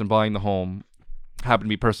particular person buying the home happened to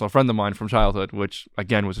be a personal friend of mine from childhood, which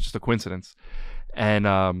again was just a coincidence. And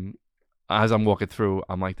as I'm walking through,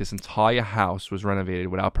 I'm like, this entire house was renovated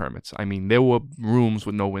without permits. I mean, there were rooms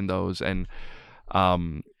with no windows, and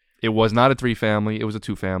it was not a 3-family, it was a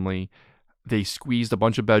 2-family. They squeezed a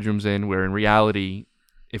bunch of bedrooms in, where in reality,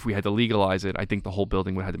 if we had to legalize it, I think the whole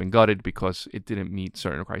building would have been gutted because it didn't meet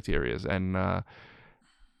certain criteria. And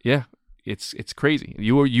yeah. It's crazy.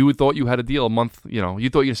 You thought you had a deal a month. You know,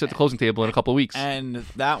 you thought you'd sit at the closing table in a couple of weeks. And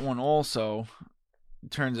that one also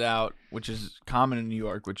turns out, which is common in New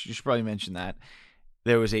York, which you should probably mention that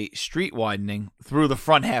there was a street widening through the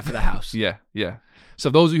front half of the house. Yeah.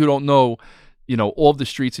 So those of you who don't know, you know, all of the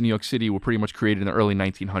streets in New York City were pretty much created in the early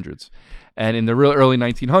 1900s, and in the real early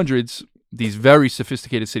 1900s, these very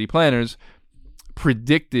sophisticated city planners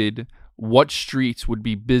predicted what streets would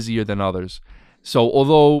be busier than others. So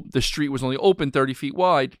although the street was only open 30 feet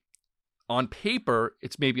wide, on paper,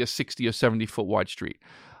 it's maybe a 60 or 70 foot wide street.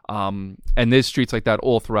 And there's streets like that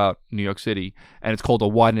all throughout New York City, and it's called a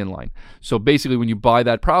widening line. So basically, when you buy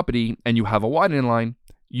that property and you have a widening line,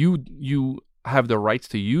 you have the rights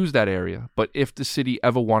to use that area. But if the city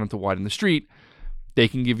ever wanted to widen the street, they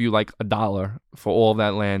can give you like $1 for all of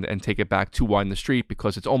that land and take it back to widen the street,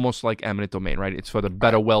 because it's almost like eminent domain, right? It's for the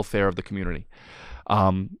better welfare of the community.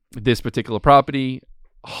 This particular property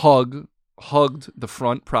hugged the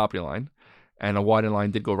front property line, and a widening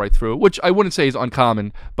line did go right through it, which I wouldn't say is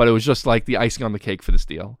uncommon, but it was just like the icing on the cake for this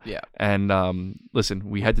deal. Yeah. And listen,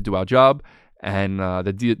 we had to do our job, and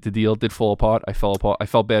the deal did fall apart. I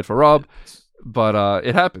felt bad for Rob, but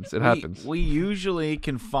it happens. It happens. We usually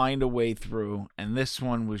can find a way through, and this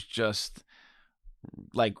one was just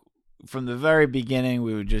like from the very beginning,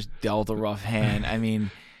 we were just dealt a rough hand. I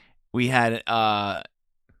mean, we had a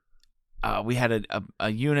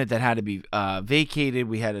unit that had to be vacated.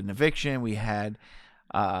 We had an eviction. We had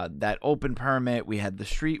that open permit. We had the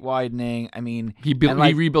street widening. I mean, he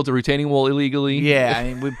rebuilt a retaining wall illegally. Yeah,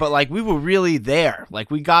 I mean, we were really there. Like,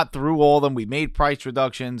 we got through all of them. We made price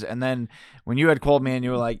reductions, and then when you had called me and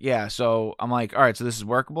you were like, "Yeah," so I'm like, "All right, so this is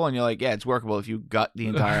workable," and you're like, "Yeah, it's workable if you gut the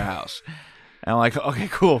entire house." And I'm like, okay,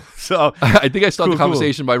 cool. So I think I started the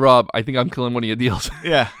conversation by Rob, I think I'm killing one of your deals.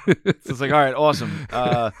 Yeah. So it's like, all right, awesome.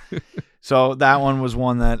 So that one was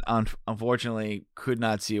one that unfortunately could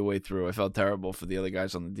not see a way through. I felt terrible for the other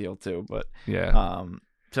guys on the deal too, but Yeah.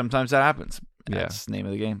 sometimes that happens. Yeah. That's the name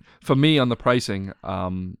of the game. For me on the pricing,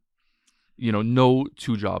 no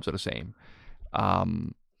two jobs are the same.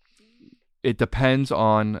 It depends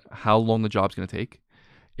on how long the job's going to take.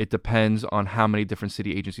 It depends on how many different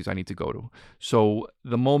city agencies I need to go to. So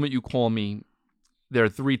the moment you call me, there are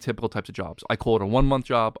three typical types of jobs. I call it a 1-month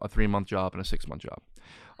job, a 3-month job, and a 6-month job.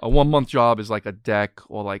 A 1-month job is like a deck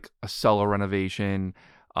or like a cellar renovation,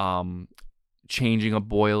 changing a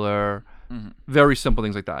boiler, very simple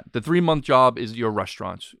things like that. The 3-month job is your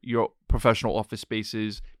restaurants, your professional office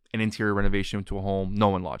spaces, an interior renovation to a home,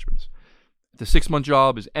 no enlargements. The 6-month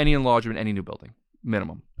job is any enlargement, any new building,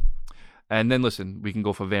 minimum. And then listen, we can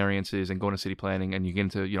go for variances and go into city planning, and you get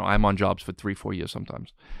into, I'm on jobs for 3-4 years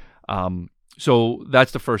sometimes. So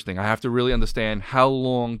that's the first thing. I have to really understand how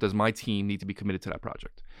long does my team need to be committed to that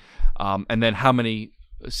project. And then how many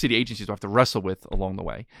city agencies do I have to wrestle with along the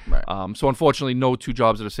way. Right. So unfortunately, no two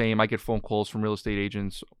jobs are the same. I get phone calls from real estate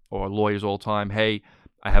agents or lawyers all the time. Hey,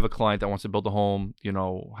 I have a client that wants to build a home,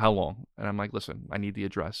 how long? And I'm like, listen, I need the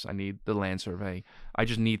address. I need the land survey. I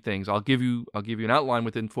just need things. I'll give you an outline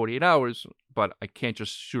within 48 hours, but I can't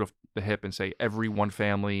just shoot off the hip and say every one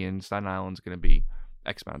family in Staten Island is going to be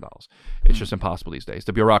X amount of dollars. It's just impossible these days.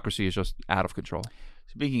 The bureaucracy is just out of control.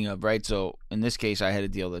 Speaking of, right, so in this case, I had a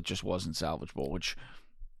deal that just wasn't salvageable, which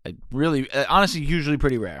really, honestly, usually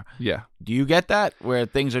pretty rare. Yeah. Do you get that, where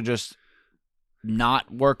things are just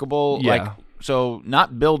not workable? Yeah. So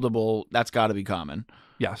not buildable, that's got to be common.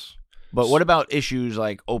 Yes. But what about issues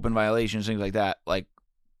like open violations, things like that?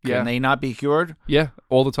 Can they not be cured? Yeah,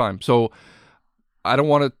 all the time. So I don't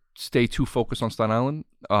want to stay too focused on Staten Island,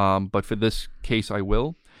 but for this case, I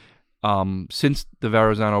will. Since the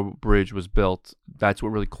Verrazano Bridge was built, that's what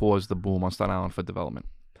really caused the boom on Staten Island for development.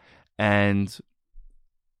 And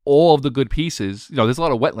all of the good pieces, there's a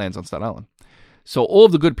lot of wetlands on Staten Island. So all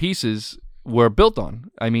of the good pieces were built on.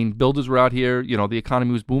 I mean, builders were out here, the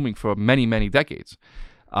economy was booming for many, many decades.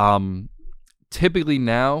 Typically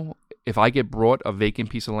now, if I get brought a vacant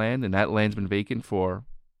piece of land and that land's been vacant for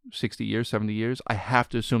 60 years, 70 years, I have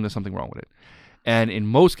to assume there's something wrong with it. And in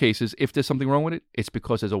most cases, if there's something wrong with it, it's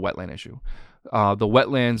because there's a wetland issue. The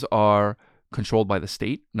wetlands are controlled by the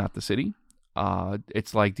state, not the city.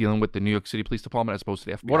 It's like dealing with the New York City Police Department as opposed to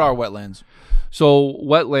the FBI. What are wetlands? So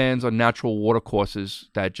wetlands are natural water courses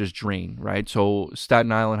that just drain, right? So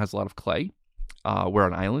Staten Island has a lot of clay. We're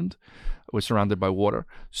an island. We're surrounded by water.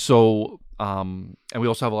 So, and we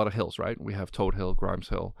also have a lot of hills, right? We have Toad Hill, Grimes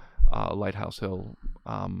Hill, Lighthouse Hill,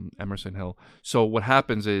 Emerson Hill. So what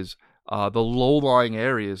happens is the low-lying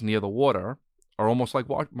areas near the water are almost like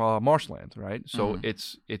marshland, right? So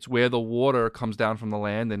it's where the water comes down from the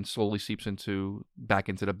land and slowly seeps back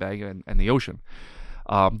into the bay and the ocean.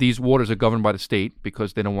 These waters are governed by the state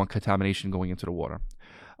because they don't want contamination going into the water.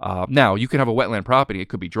 Now, you can have a wetland property. It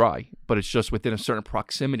could be dry, but it's just within a certain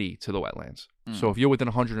proximity to the wetlands. So if you're within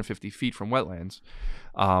 150 feet from wetlands,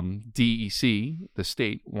 DEC, the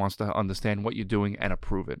state, wants to understand what you're doing and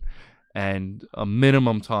approve it. And a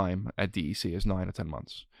minimum time at DEC is 9 to 10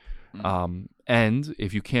 months. And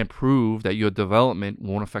if you can't prove that your development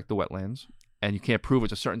won't affect the wetlands, and you can't prove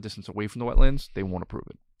it's a certain distance away from the wetlands, they won't approve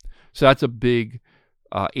it. So that's a big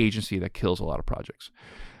agency that kills a lot of projects.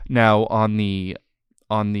 Now, on the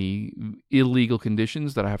illegal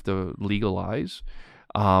conditions that I have to legalize,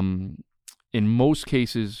 in most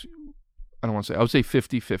cases, I would say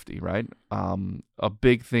 50-50, right? A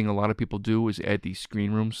big thing a lot of people do is add these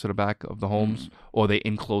screen rooms to the back of the homes, or they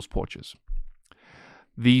enclose porches.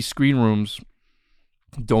 These screen rooms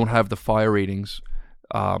don't have the fire ratings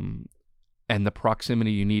and the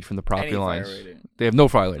proximity you need from the property lines. They have no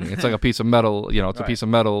fire rating. It's like a piece of metal, it's a piece of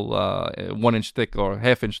metal, 1 inch thick or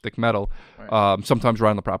half-inch thick metal, sometimes right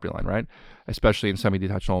on the property line, right? Especially in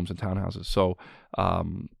semi-detached homes and townhouses. So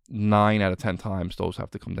 9 out of 10 times those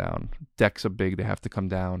have to come down. Decks are big, they have to come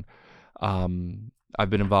down. I've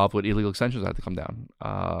been involved with illegal extensions that have to come down.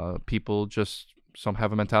 People some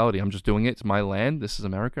have a mentality, I'm just doing it, it's my land, this is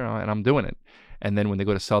America, and I'm doing it. And then when they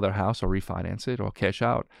go to sell their house or refinance it or cash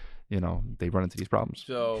out, they run into these problems.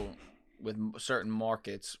 So with certain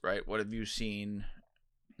markets, right, what have you seen?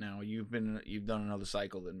 Now, you've done another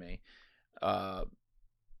cycle than me.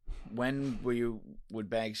 When would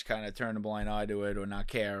banks kind of turn a blind eye to it or not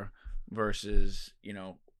care versus,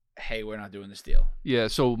 hey, we're not doing this deal? Yeah,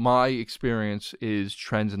 so my experience is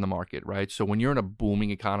trends in the market, right? So when you're in a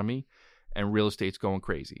booming economy and real estate's going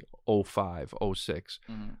crazy. 05, 06.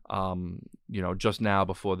 Just now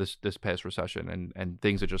before this past recession, and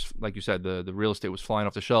things are just like you said, the real estate was flying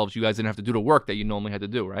off the shelves. You guys didn't have to do the work that you normally had to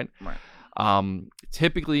do, right? Right.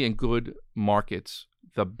 Typically in good markets,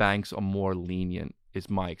 the banks are more lenient, is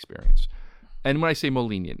my experience. And when I say more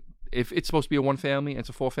lenient, if it's supposed to be a 1-family and it's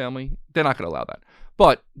a 4-family, they're not going to allow that.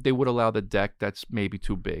 But they would allow the deck that's maybe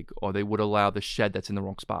too big, or they would allow the shed that's in the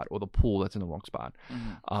wrong spot, or the pool that's in the wrong spot.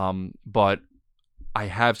 But I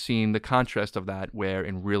have seen the contrast of that, where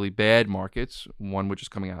in really bad markets, one we're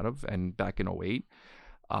just coming out of, and back in 08,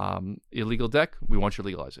 illegal deck, we want you to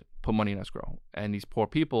legalize it. Put money in escrow. And these poor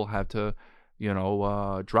people have to,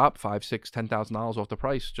 drop $5,000, $6,000, $10,000 off the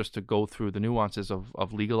price just to go through the nuances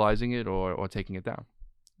of legalizing it or taking it down.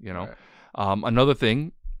 Right. Another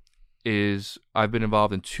thing is I've been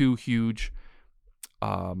involved in 2 huge,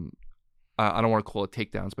 I don't want to call it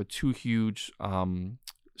takedowns, but 2 huge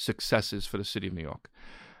successes for the city of New York.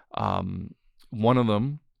 One of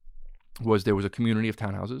them was there was a community of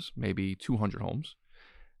townhouses, maybe 200 homes,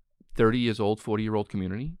 30 years old, 40-year-old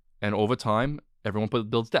community, and over time, everyone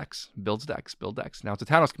builds decks. Now it's a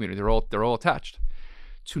townhouse community. They're all attached.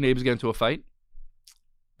 2 neighbors get into a fight.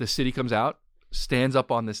 The city comes out, stands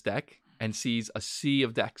up on this deck, and sees a sea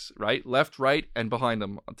of decks, right? Left, right, and behind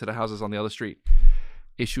them to the houses on the other street.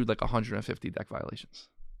 Issued like 150 deck violations.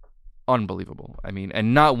 Unbelievable. I mean,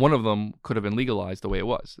 and not one of them could have been legalized the way it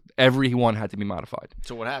was. Every one had to be modified.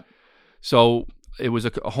 So what happened? So it was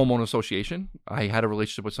a homeowner association. I had a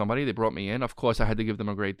relationship with somebody. They brought me in. Of course, I had to give them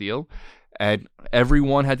a great deal. And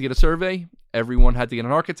everyone had to get a survey. Everyone had to get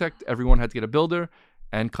an architect. Everyone had to get a builder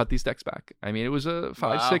and cut these decks back. I mean, it was a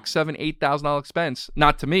 $5,000, $6,000, $7,000, $8,000 expense.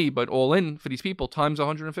 Not to me, but all in for these people times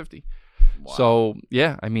 150. Wow. So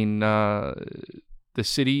yeah, I mean, the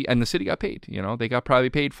city got paid. They got probably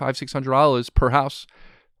paid $500, $600 per house,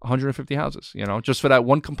 150 houses. Just for that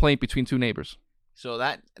one complaint between 2 neighbors. So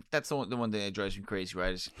that's the one thing that drives me crazy,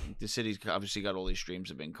 right? Is the city's obviously got all these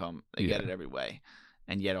streams of income. They get it every way.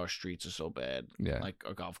 And yet our streets are so bad. Yeah. Like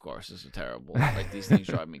our golf courses are terrible. Like these things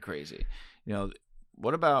drive me crazy.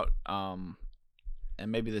 What about, and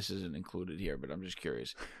maybe this isn't included here, but I'm just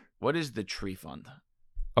curious. What is the tree fund?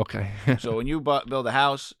 Okay. So when you build a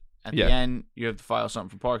house, at the end, you have to file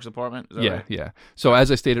something for Parks Department? Is that right? Yeah. So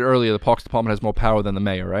as I stated earlier, the Parks Department has more power than the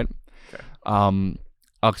mayor, right? Okay.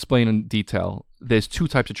 I'll explain in detail. There's 2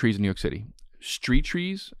 types of trees in New York City: street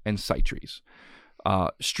trees and site trees.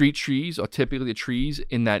 Street trees are typically the trees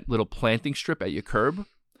in that little planting strip at your curb,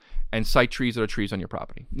 and site trees are the trees on your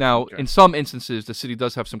property. Now, in some instances, the city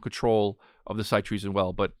does have some control of the site trees as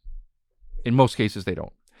well, but in most cases, they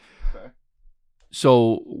don't. Okay.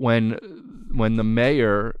 So when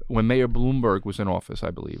Mayor Bloomberg was in office,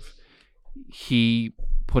 I believe, he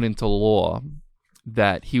put into law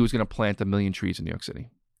that he was going to plant 1 million trees in New York City.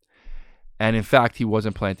 And in fact, he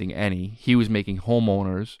wasn't planting any. He was making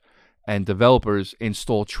homeowners and developers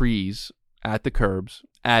install trees at the curbs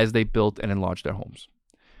as they built and enlarged their homes.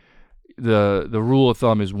 The rule of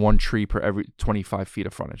thumb is 1 tree per every 25 feet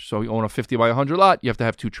of frontage. So you own a 50 by 100 lot, you have to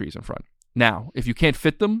have 2 trees in front. Now, if you can't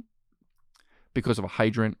fit them because of a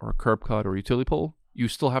hydrant or a curb cut or a utility pole, you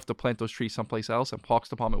still have to plant those trees someplace else, and Parks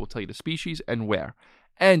Department will tell you the species and where.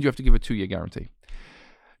 And you have to give a 2-year guarantee.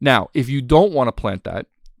 Now, if you don't want to plant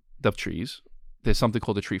the trees, there's something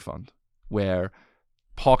called a tree fund, where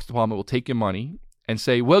Parks Department will take your money and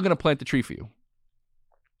say, we're going to plant the tree for you.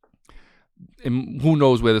 And who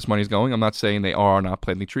knows where this money is going? I'm not saying they are not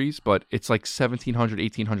planting trees, but it's like $1,700,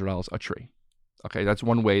 $1,800 a tree. Okay, that's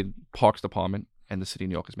one way Parks Department and the city of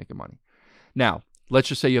New York is making money. Now, let's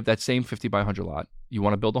just say you have that same 50 by 100 lot. You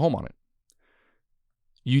want to build a home on it.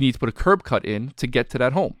 You need to put a curb cut in to get to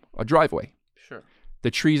that home, a driveway. Sure.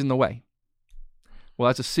 The tree's in the way. Well,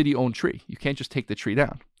 that's a city-owned tree. You can't just take the tree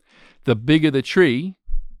down. The bigger the tree,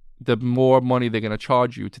 the more money they're going to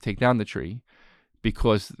charge you to take down the tree,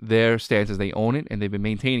 because their stance is they own it and they've been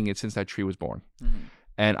maintaining it since that tree was born. Mm-hmm.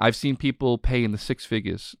 And I've seen people pay in the 6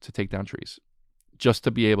 figures to take down trees just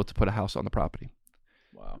to be able to put a house on the property.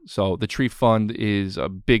 Wow. So the tree fund is a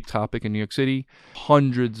big topic in New York City.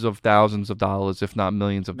 Hundreds of thousands of dollars, if not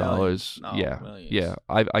millions of dollars. Millions. Yeah.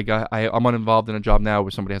 I'm uninvolved in a job now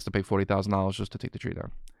where somebody has to pay $40,000 just to take the tree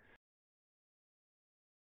down.